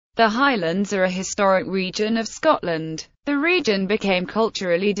The Highlands are a historic region of Scotland. The region became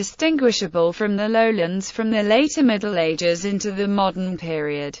culturally distinguishable from the Lowlands from the later Middle Ages into the modern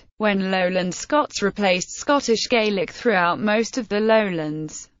period, when Lowland Scots replaced Scottish Gaelic throughout most of the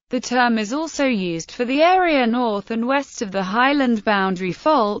Lowlands. The term is also used for the area north and west of the Highland boundary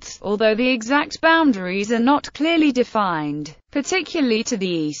fault, although the exact boundaries are not clearly defined, particularly to the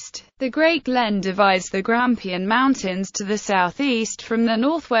east. The Great Glen divides the Grampian Mountains to the southeast from the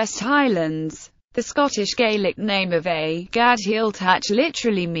northwest Highlands. The Scottish Gaelic name of Ghàidhealtachd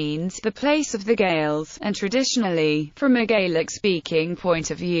literally means the place of the Gaels, and traditionally, from a Gaelic-speaking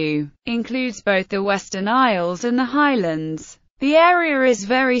point of view, includes both the Western Isles and the Highlands. The area is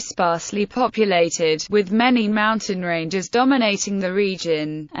very sparsely populated, with many mountain ranges dominating the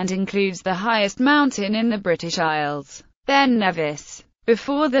region, and includes the highest mountain in the British Isles, Ben Nevis.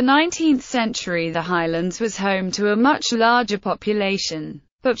 Before the 19th century, the Highlands was home to a much larger population,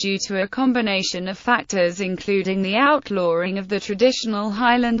 but due to a combination of factors including the outlawing of the traditional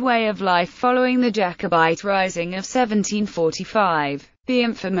Highland way of life following the Jacobite Rising of 1745, the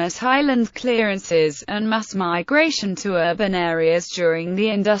infamous Highland clearances, and mass migration to urban areas during the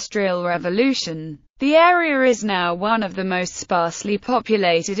Industrial Revolution, the area is now one of the most sparsely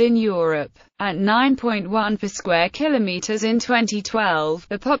populated in Europe. At 9.1 per square kilometers in 2012,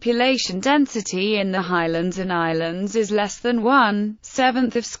 the population density in the Highlands and Islands is less than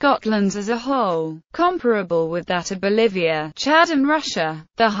 1/7 of Scotland's as a whole, comparable with that of Bolivia, Chad and Russia.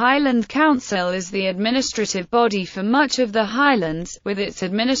 The Highland Council is the administrative body for much of the Highlands, with its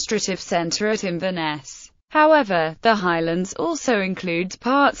administrative centre at Inverness. However, the Highlands also includes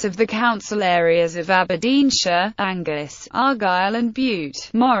parts of the council areas of Aberdeenshire, Angus, Argyll and Bute,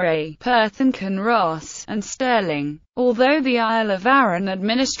 Moray, Perth and Kinross, and Stirling. Although the Isle of Arran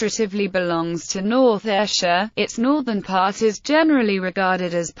administratively belongs to North Ayrshire, its northern part is generally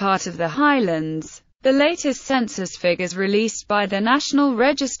regarded as part of the Highlands. The latest census figures released by the National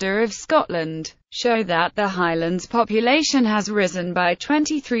Register of Scotland show that the Highlands population has risen by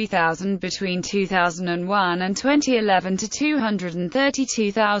 23,000 between 2001 and 2011 to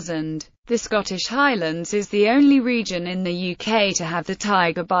 232,000. The Scottish Highlands is the only region in the UK to have the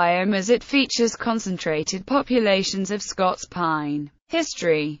taiga biome, as it features concentrated populations of Scots pine.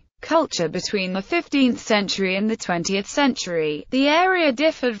 History. Culture. Between the 15th century and the 20th century, the area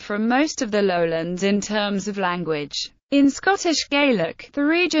differed from most of the Lowlands in terms of language. In Scottish Gaelic, the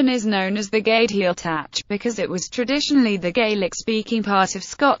region is known as the Ghàidhealtachd, because it was traditionally the Gaelic-speaking part of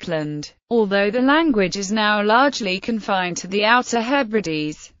Scotland, although the language is now largely confined to the Outer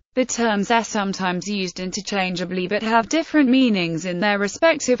Hebrides. The terms are sometimes used interchangeably but have different meanings in their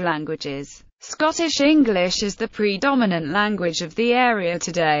respective languages. Scottish English is the predominant language of the area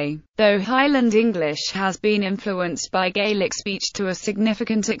today, though Highland English has been influenced by Gaelic speech to a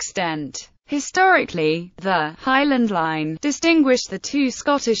significant extent. Historically, the Highland Line distinguished the two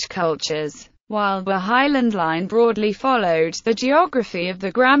Scottish cultures, while the Highland Line broadly followed the geography of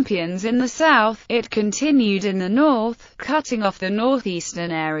the Grampians in the south. It continued in the north, cutting off the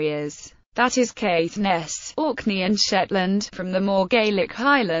northeastern areas, that is Caithness, Orkney and Shetland, from the more Gaelic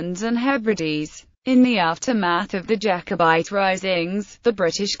Highlands and Hebrides. In the aftermath of the Jacobite risings, the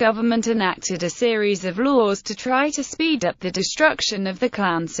British government enacted a series of laws to try to speed up the destruction of the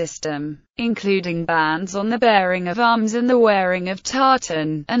clan system, including bans on the bearing of arms and the wearing of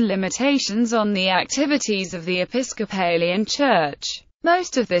tartan, and limitations on the activities of the Episcopalian Church.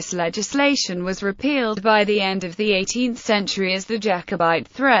 Most of this legislation was repealed by the end of the 18th century as the Jacobite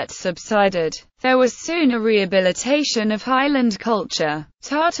threat subsided. There was soon a rehabilitation of Highland culture.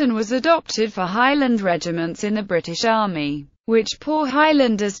 Tartan was adopted for Highland regiments in the British Army, which poor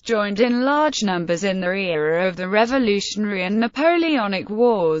Highlanders joined in large numbers in the era of the Revolutionary and Napoleonic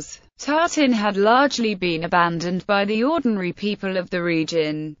Wars. Tartan had largely been abandoned by the ordinary people of the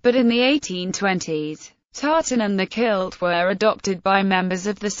region, but in the 1820s, tartan and the kilt were adopted by members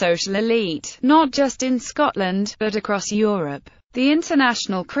of the social elite, not just in Scotland, but across Europe. The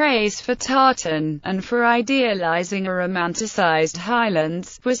international craze for tartan, and for idealizing a romanticized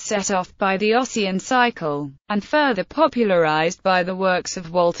Highlands, was set off by the Ossian cycle, and further popularized by the works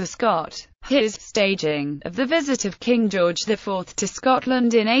of Walter Scott. His staging of the visit of King George IV to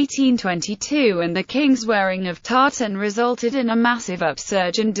Scotland in 1822 and the king's wearing of tartan resulted in a massive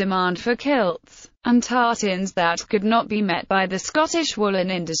upsurge in demand for kilts and tartans that could not be met by the Scottish woolen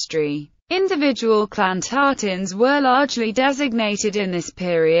industry. Individual clan tartans were largely designated in this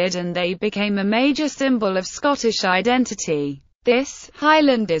period, and they became a major symbol of Scottish identity. This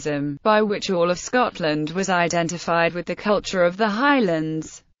Highlandism, by which all of Scotland was identified with the culture of the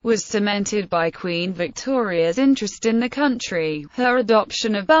Highlands, was cemented by Queen Victoria's interest in the country, her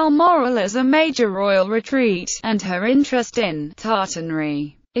adoption of Balmoral as a major royal retreat, and her interest in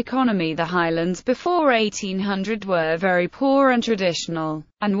Tartanry economy. The Highlands before 1800 were very poor and traditional,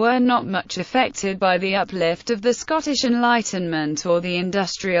 and were not much affected by the uplift of the Scottish Enlightenment or the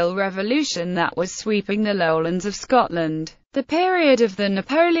Industrial Revolution that was sweeping the lowlands of Scotland. The period of the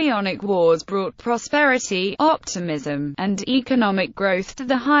Napoleonic Wars brought prosperity, optimism, and economic growth to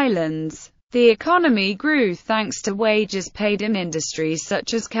the Highlands. The economy grew thanks to wages paid in industries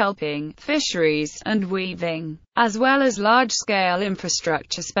such as kelping, fisheries, and weaving, as well as large-scale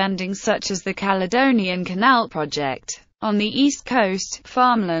infrastructure spending such as the Caledonian Canal project. On the east coast,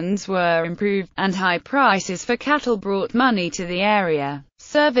 farmlands were improved, and high prices for cattle brought money to the area.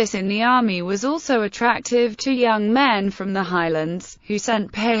 Service in the army was also attractive to young men from the Highlands, who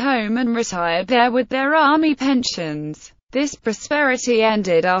sent pay home and retired there with their army pensions. This prosperity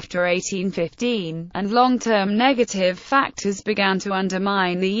ended after 1815, and long-term negative factors began to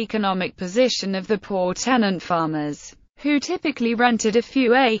undermine the economic position of the poor tenant farmers, who typically rented a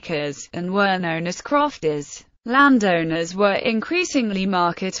few acres, and were known as crofters. Landowners were increasingly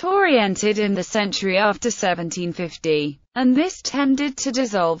market-oriented in the century after 1750, and this tended to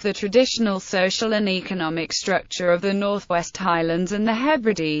dissolve the traditional social and economic structure of the Northwest Highlands and the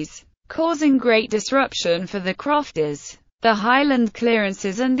Hebrides, causing great disruption for the crofters. The Highland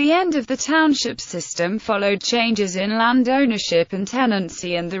clearances and the end of the township system followed changes in land ownership and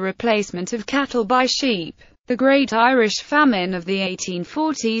tenancy and the replacement of cattle by sheep. The Great Irish Famine of the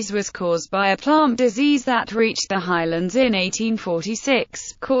 1840s was caused by a plant disease that reached the Highlands in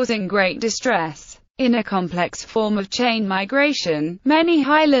 1846, causing great distress. In a complex form of chain migration, many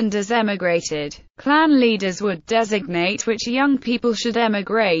Highlanders emigrated. Clan leaders would designate which young people should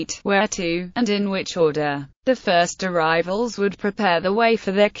emigrate, where to, and in which order. The first arrivals would prepare the way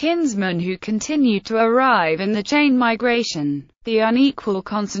for their kinsmen who continued to arrive in the chain migration. The unequal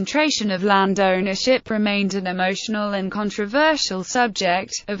concentration of land ownership remained an emotional and controversial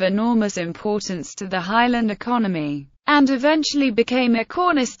subject, of enormous importance to the Highland economy, and eventually became a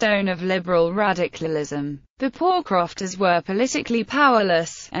cornerstone of liberal radicalism. The poor crofters were politically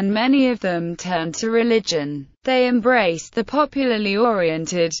powerless, and many of them turned to religion. They embraced the popularly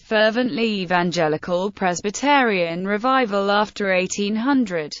oriented, fervently evangelical Presbyterian revival after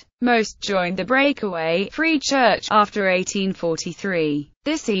 1800. Most joined the breakaway Free Church after 1843.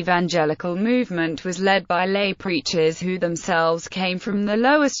 This evangelical movement was led by lay preachers who themselves came from the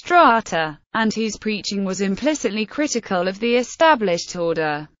lower strata, and whose preaching was implicitly critical of the established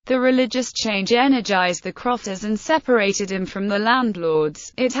order. The religious change energized the crofters and separated them from the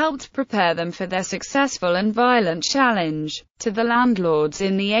landlords. It helped prepare them for their successful and violent challenge to the landlords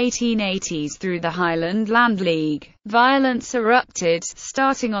in the 1880s through the Highland Land League. Violence erupted,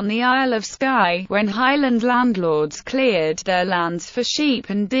 starting on the Isle of Skye, when Highland landlords cleared their lands for sheep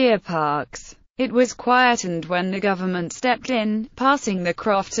and deer parks. It was quietened when the government stepped in, passing the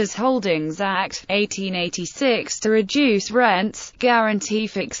Crofters Holdings Act, 1886 to reduce rents, guarantee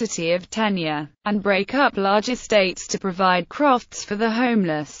fixity of tenure, and break up large estates to provide crofts for the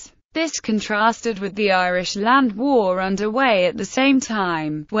homeless. This contrasted with the Irish Land War underway at the same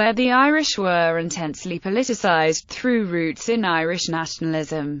time, where the Irish were intensely politicized through roots in Irish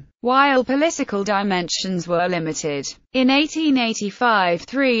nationalism, while political dimensions were limited. In 1885,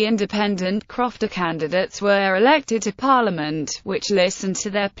 3 independent crofter candidates were elected to Parliament, which listened to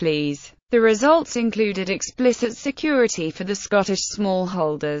their pleas. The results included explicit security for the Scottish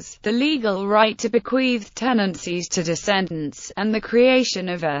smallholders, the legal right to bequeath tenancies to descendants, and the creation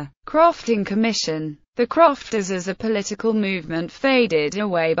of a crofting commission. The crofters as a political movement faded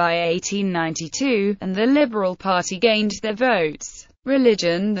away by 1892, and the Liberal Party gained their votes.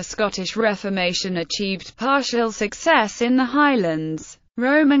 Religion. The Scottish Reformation achieved partial success in the Highlands.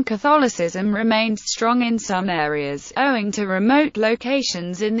 Roman Catholicism remained strong in some areas, owing to remote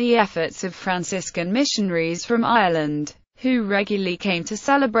locations in the efforts of Franciscan missionaries from Ireland, who regularly came to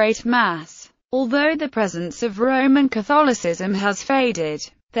celebrate Mass. Although the presence of Roman Catholicism has faded,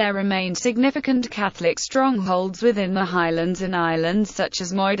 there remained significant Catholic strongholds within the Highlands and islands such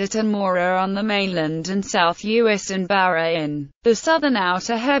as Moidart and Mora on the mainland and South Uist and Barra in the southern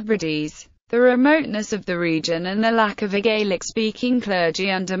Outer Hebrides. The remoteness of the region and the lack of a Gaelic-speaking clergy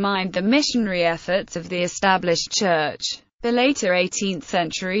undermined the missionary efforts of the established church. The later 18th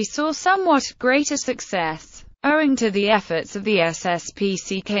century saw somewhat greater success. owing to the efforts of the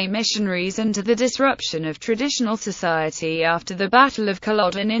SSPCK missionaries and to the disruption of traditional society after the Battle of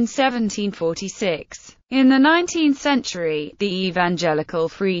Culloden in 1746. In the 19th century, the evangelical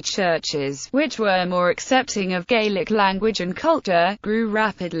free churches, which were more accepting of Gaelic language and culture, grew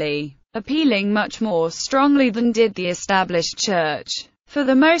rapidly, appealing much more strongly than did the established church. For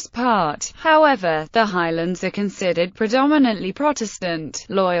the most part, however, the Highlands are considered predominantly Protestant,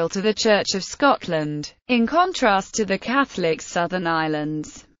 loyal to the Church of Scotland, in contrast to the Catholic Southern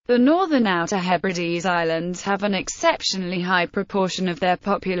Islands. The Northern Outer Hebrides Islands have an exceptionally high proportion of their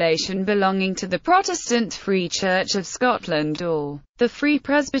population belonging to the Protestant Free Church of Scotland or the Free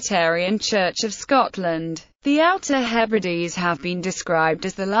Presbyterian Church of Scotland. The Outer Hebrides have been described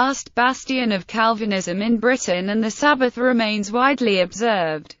as the last bastion of Calvinism in Britain, and the Sabbath remains widely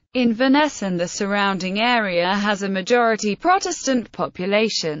observed. Inverness and the surrounding area has a majority Protestant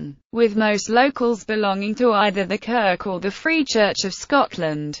population, with most locals belonging to either the Kirk or the Free Church of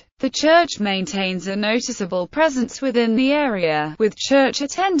Scotland. The church maintains a noticeable presence within the area, with church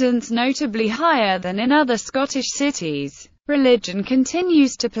attendance notably higher than in other Scottish cities. Religion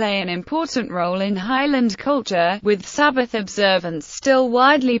continues to play an important role in Highland culture, with Sabbath observance still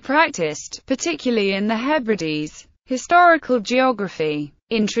widely practiced, particularly in the Hebrides. Historical geography.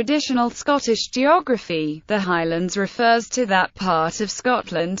 In traditional Scottish geography, the Highlands refers to that part of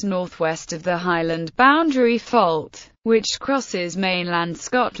Scotland northwest of the Highland boundary fault, which crosses mainland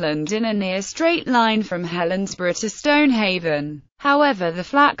Scotland in a near straight line from Helensburgh to Stonehaven. However, the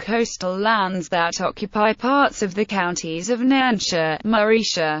flat coastal lands that occupy parts of the counties of Nairnshire,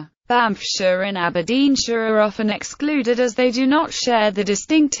 Morayshire, Banffshire and Aberdeenshire are often excluded as they do not share the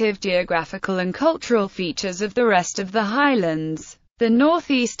distinctive geographical and cultural features of the rest of the Highlands. The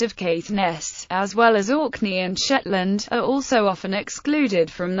northeast of Caithness, as well as Orkney and Shetland, are also often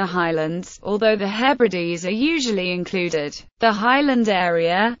excluded from the Highlands, although the Hebrides are usually included. The Highland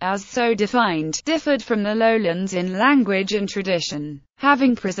area, as so defined, differed from the Lowlands in language and tradition,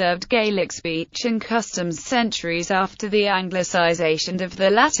 having preserved Gaelic speech and customs centuries after the Anglicisation of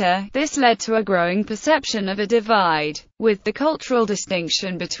the latter. This led to a growing perception of a divide, with the cultural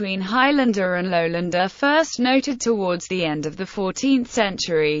distinction between Highlander and Lowlander first noted towards the end of the 14th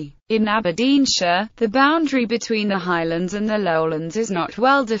century. In Aberdeenshire, the boundary between the Highlands and the Lowlands is not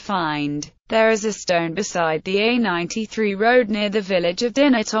well defined. There is a stone beside the A93 road near the village of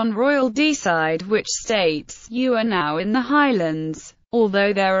Dinnet on Royal Deeside which states, "You are now in the Highlands."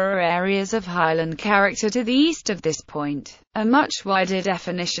 Although there are areas of Highland character to the east of this point, a much wider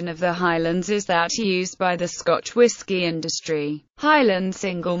definition of the Highlands is that used by the Scotch whisky industry. Highland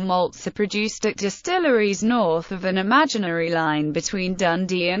single malts are produced at distilleries north of an imaginary line between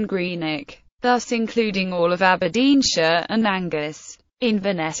Dundee and Greenock, thus including all of Aberdeenshire and Angus.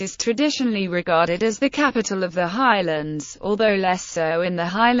 Inverness is traditionally regarded as the capital of the Highlands, although less so in the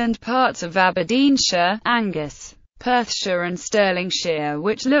Highland parts of Aberdeenshire, Angus, Perthshire and Stirlingshire,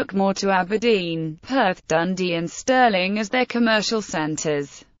 which look more to Aberdeen, Perth, Dundee and Stirling as their commercial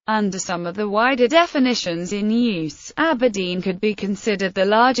centres. Under some of the wider definitions in use, Aberdeen could be considered the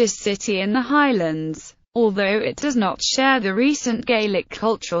largest city in the Highlands, although it does not share the recent Gaelic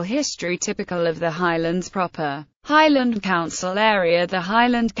cultural history typical of the Highlands proper. Highland Council Area. The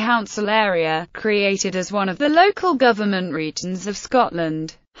Highland Council Area, created as one of the local government regions of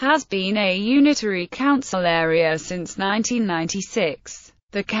Scotland, has been a unitary council area since 1996.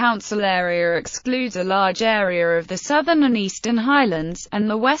 The council area excludes a large area of the Southern and Eastern Highlands, and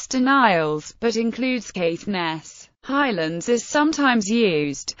the Western Isles, but includes Caithness. Highlands is sometimes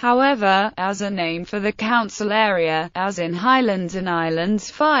used, however, as a name for the council area, as in Highlands and Islands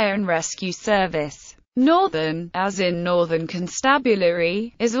Fire and Rescue Service. Northern, as in Northern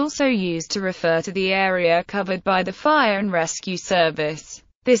Constabulary, is also used to refer to the area covered by the Fire and Rescue Service.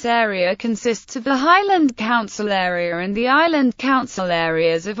 This area consists of the Highland Council Area and the Island Council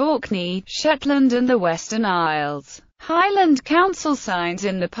Areas of Orkney, Shetland and the Western Isles. Highland Council signs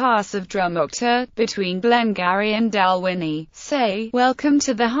in the pass of Jrockley, between Glengarry and Dalwhinnie, say, "Welcome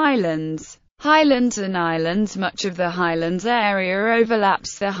to the Highlands." Highlands and Islands. Much of the Highlands area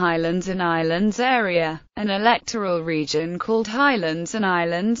overlaps the Highlands and Islands area. An electoral region called Highlands and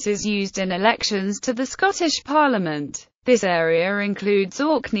Islands is used in elections to the Scottish Parliament. This area includes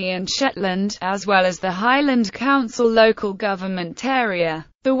Orkney and Shetland, as well as the Highland Council local government area,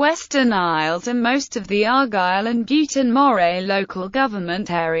 the Western Isles and most of the Argyll and Bute Moray local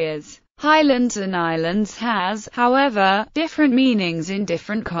government areas. Highlands and Islands has, however, different meanings in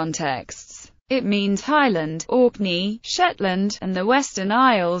different contexts. It means Highland, Orkney, Shetland, and the Western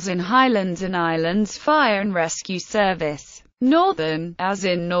Isles in Highlands and Islands Fire and Rescue Service. Northern, as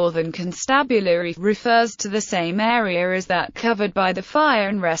in Northern Constabulary, refers to the same area as that covered by the Fire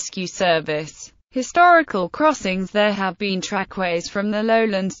and Rescue Service. Historical crossings. There have been trackways from the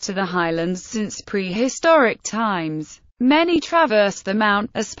Lowlands to the Highlands since prehistoric times. Many traverse the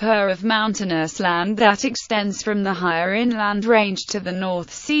mount, a spur of mountainous land that extends from the higher inland range to the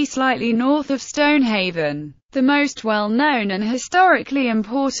North Sea slightly north of Stonehaven. The most well-known and historically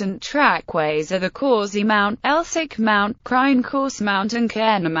important trackways are the Causey Mount, Elsick Mount, Crinecourse Mount and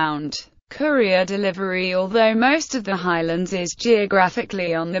Cairn Mount. Courier delivery. Although most of the Highlands is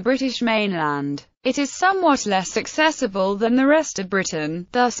geographically on the British mainland, it is somewhat less accessible than the rest of Britain,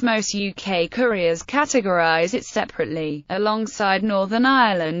 thus most UK couriers categorise it separately, alongside Northern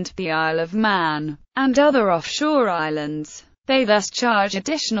Ireland, the Isle of Man, and other offshore islands. They thus charge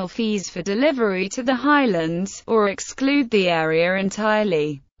additional fees for delivery to the Highlands, or exclude the area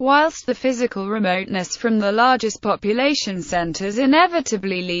entirely. Whilst the physical remoteness from the largest population centres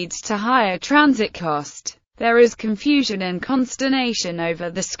inevitably leads to higher transit cost, there is confusion and consternation over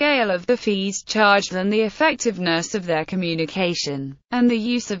the scale of the fees charged and the effectiveness of their communication, and the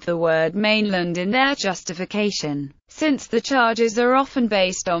use of the word mainland in their justification. Since the charges are often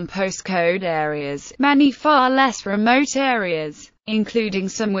based on postcode areas, many far less remote areas, including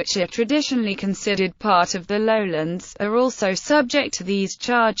some which are traditionally considered part of the Lowlands, are also subject to these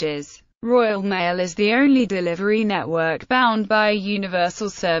charges. Royal Mail is the only delivery network bound by a universal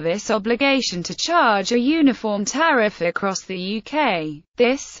service obligation to charge a uniform tariff across the UK.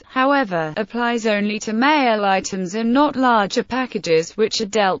 This, however, applies only to mail items and not larger packages which are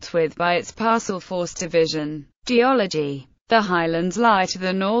dealt with by its Parcel Force division. Geology. The Highlands lie to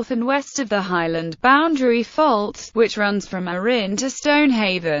the north and west of the Highland boundary fault, which runs from Arran to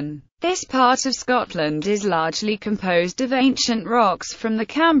Stonehaven. This part of Scotland is largely composed of ancient rocks from the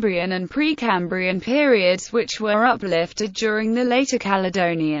Cambrian and Precambrian periods which were uplifted during the later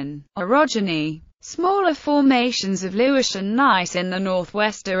Caledonian orogeny. Smaller formations of Lewis and gneiss in the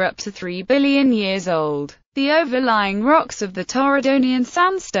northwest are up to 3 billion years old. The overlying rocks of the Torridonian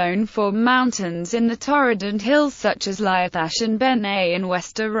sandstone form mountains in the Torridon hills such as Ghàidhealtachd and Ben A in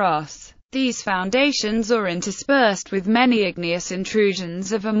Wester Ross. These foundations are interspersed with many igneous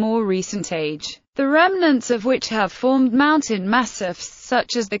intrusions of a more recent age, the remnants of which have formed mountain massifs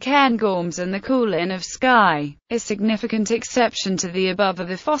such as the Cairngorms and the Coolin of Skye. A significant exception to the above are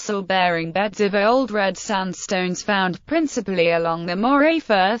the fossil-bearing beds of old red sandstones found principally along the Moray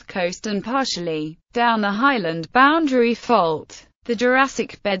Firth coast and partially down the Highland boundary fault. The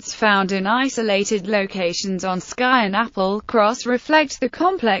Jurassic beds found in isolated locations on Skye and Applecross reflect the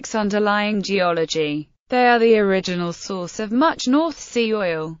complex underlying geology. They are the original source of much North Sea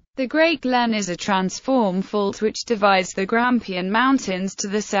oil. The Great Glen is a transform fault which divides the Grampian Mountains to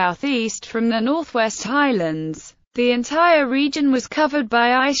the southeast from the northwest Highlands. The entire region was covered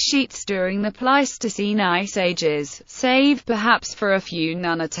by ice sheets during the Pleistocene ice ages, save perhaps for a few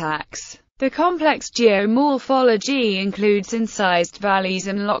nunataks. The complex geomorphology includes incised valleys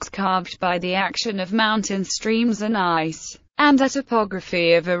and locks carved by the action of mountain streams and ice, and a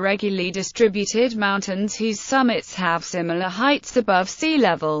topography of irregularly distributed mountains whose summits have similar heights above sea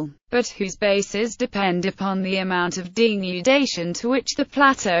level, but whose bases depend upon the amount of denudation to which the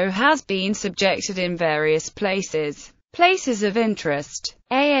plateau has been subjected in various places. Places of interest: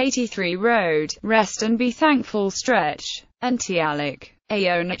 A83 Road, Rest and Be Thankful Stretch, Antialic,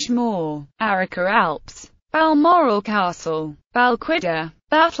 Aonach Moor, Arica Alps, Balmoral Castle, Balquhidder,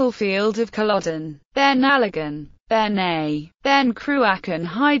 Battlefield of Culloden, Ben Allagan, Ben A, Ben Cruachan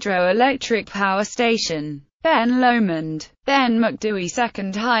Hydroelectric Power Station, Ben Lomond, Ben Macdui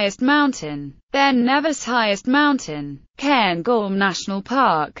second highest mountain, Ben Nevis highest mountain, Cairngorm National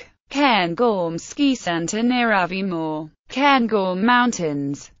Park, Cairngorm Ski Centre near Aviemore, Cairngorm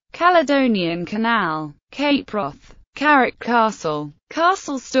Mountains, Caledonian Canal, Cape Wrath, Carrick Castle,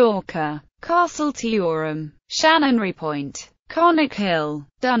 Castle Stalker, Castle Teorum, Shannonry Point, Conic Hill,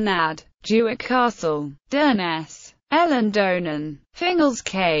 Dunnad, Dewick Castle, Durness, Ellendonan, Fingal's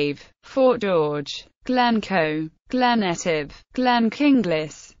Cave, Fort George, Glencoe, Glenetiv, Glen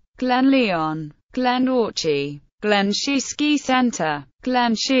Kinglis, Glenlyon, Glen Orchy, Glen Shee Ski Centre,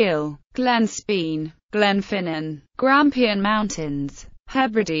 Glen Shiel, Glen Speen, Glenfinnan, Grampian Mountains,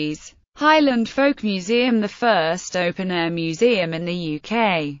 Hebrides, Highland Folk Museum, the first open-air museum in the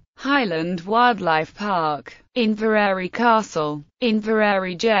UK, Highland Wildlife Park, Inverary Castle,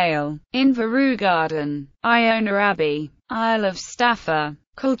 Inverary Jail, Inverurie Garden, Iona Abbey, Isle of Staffa,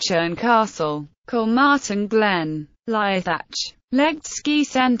 Culchurn Castle, Colmartin Glen, Ghàidhealtachd, Legd Ski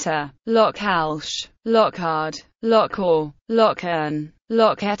Centre, Loch Halsh, Lockhard, Lochaw, Lochern,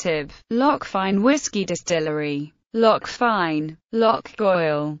 Loch Etive, Loch Fyne Whisky Distillery, Loch Fyne, Loch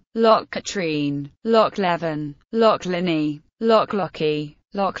Goil, Loch Katrine, Loch Leven, Loch Linney, Loch Lochy,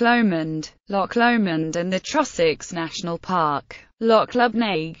 Loch Lomond and the Trossachs National Park, Loch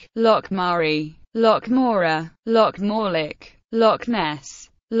Lubnaig, Loch Murray, Loch Mora, Loch Morlich, Loch Ness,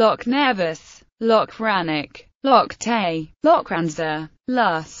 Loch Nevis, Loch Rannoch, Loch Tay, Loch Ranser,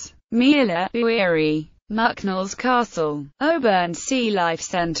 Luss, Meala, Uiri, Mucknalls Castle, Oburn Sea Life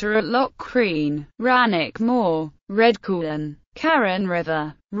Centre at Loch Crean, Rannoch Moor, Redcoolen, Carron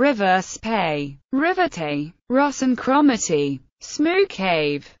River, River Spey, River Tay, Ross and Cromarty, Smoo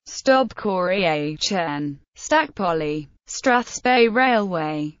Cave, Stob Corrie Chen, Stackpolly, Strathspey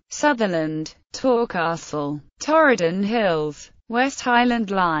Railway, Sutherland, Torcastle, Torridon Hills, West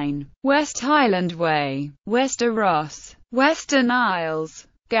Highland Line, West Highland Way, Wester Ross, Western Isles,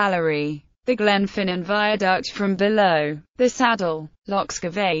 Gallery, the Glenfinnan Viaduct from below, the Saddle, Loch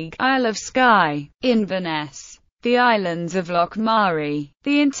Scavaig, Isle of Skye, Inverness, the islands of Loch Murray,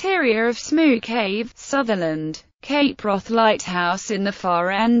 the interior of Smoo Cave, Sutherland, Cape Wrath Lighthouse in the far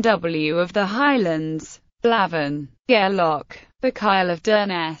NW of the Highlands, Blavan, Gaelloch, the Kyle of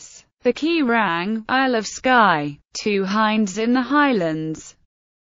Durness, the Key Rang, Isle of Skye, Two Hinds in the Highlands,